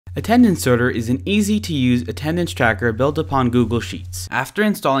Attendance Sorter is an easy-to-use attendance tracker built upon Google Sheets. After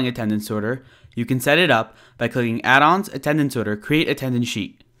installing Attendance Sorter, you can set it up by clicking Add-ons, Attendance Sorter, Create Attendance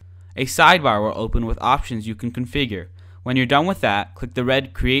Sheet. A sidebar will open with options you can configure. When you're done with that, click the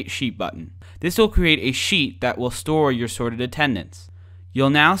red Create Sheet button. This will create a sheet that will store your sorted attendance. You'll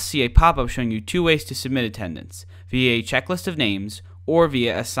now see a pop-up showing you two ways to submit attendance, via a checklist of names or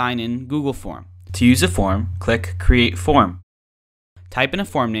via a sign-in Google form. To use a form, click Create Form. Type in a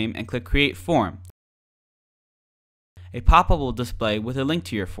form name and click Create Form. A pop-up will display with a link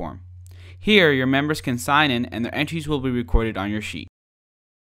to your form. Here, your members can sign in and their entries will be recorded on your sheet.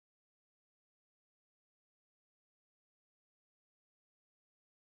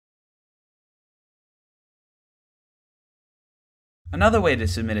 Another way to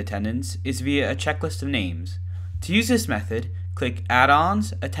submit attendance is via a checklist of names. To use this method, click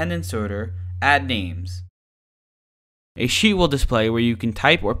Add-ons, Attendance Sorter, Add Names. A sheet will display where you can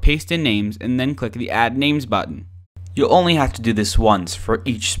type or paste in names and then click the Add Names button. You'll only have to do this once for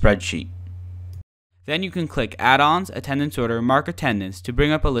each spreadsheet. Then you can click Add-ons, Attendance Sorter, Mark Attendance to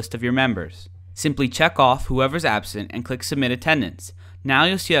bring up a list of your members. Simply check off whoever's absent and click Submit Attendance. Now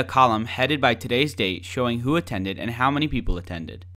you'll see a column headed by today's date showing who attended and how many people attended.